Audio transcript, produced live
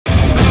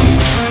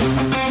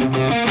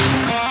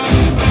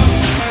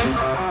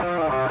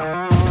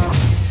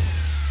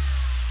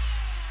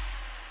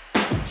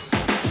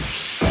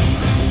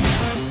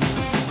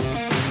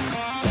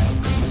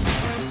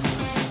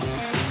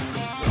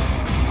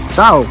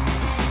Ciao!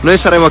 Noi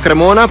saremo a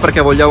Cremona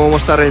perché vogliamo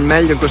mostrare il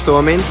meglio in questo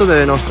momento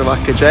delle nostre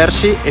vacche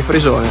Jersey e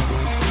Frisone.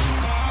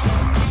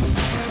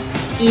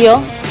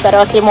 Io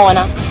sarò a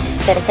Cremona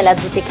perché la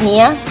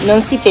zootecnia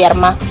non si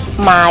ferma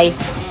mai.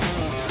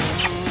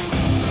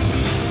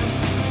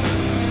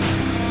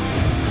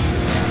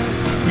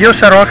 Io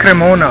sarò a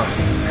Cremona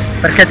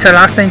perché c'è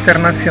l'Asta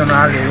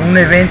Internazionale, un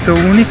evento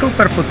unico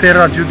per poter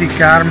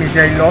aggiudicarmi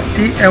dei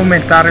lotti e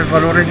aumentare il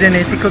valore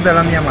genetico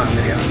della mia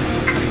mandria.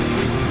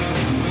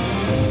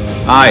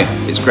 Hi,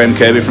 it's Graham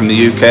Kirby from the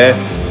UK.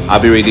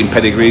 I'll be reading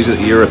pedigrees at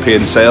the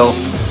European sale.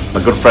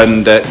 My good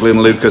friend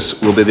Glyn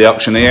Lucas will be the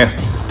auctioneer.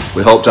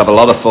 We hope to have a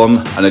lot of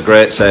fun and a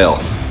great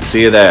sale.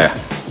 See you there.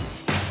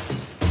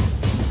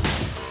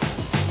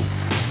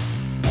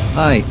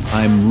 Hi,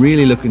 I'm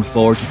really looking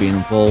forward to being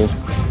involved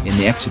in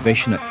the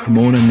exhibition at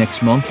Cremona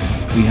next month.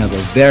 We have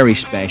a very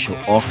special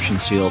auction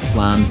sale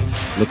planned.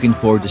 Looking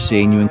forward to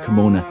seeing you in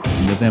Cremona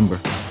in November.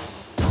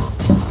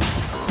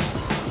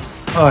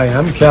 Hi,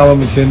 I'm Callum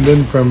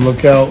McKindon from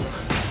Lookout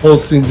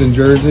Holsteins and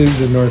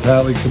Jerseys in North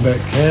Hatley, Quebec,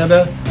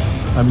 Canada.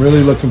 I'm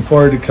really looking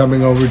forward to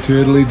coming over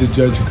to Italy to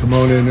judge a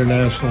Cremona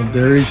International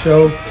Dairy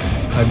Show.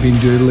 I've been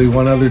to Italy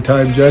one other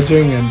time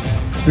judging and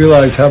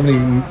realize how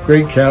many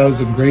great cows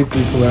and great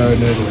people are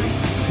in Italy.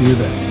 See you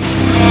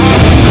then.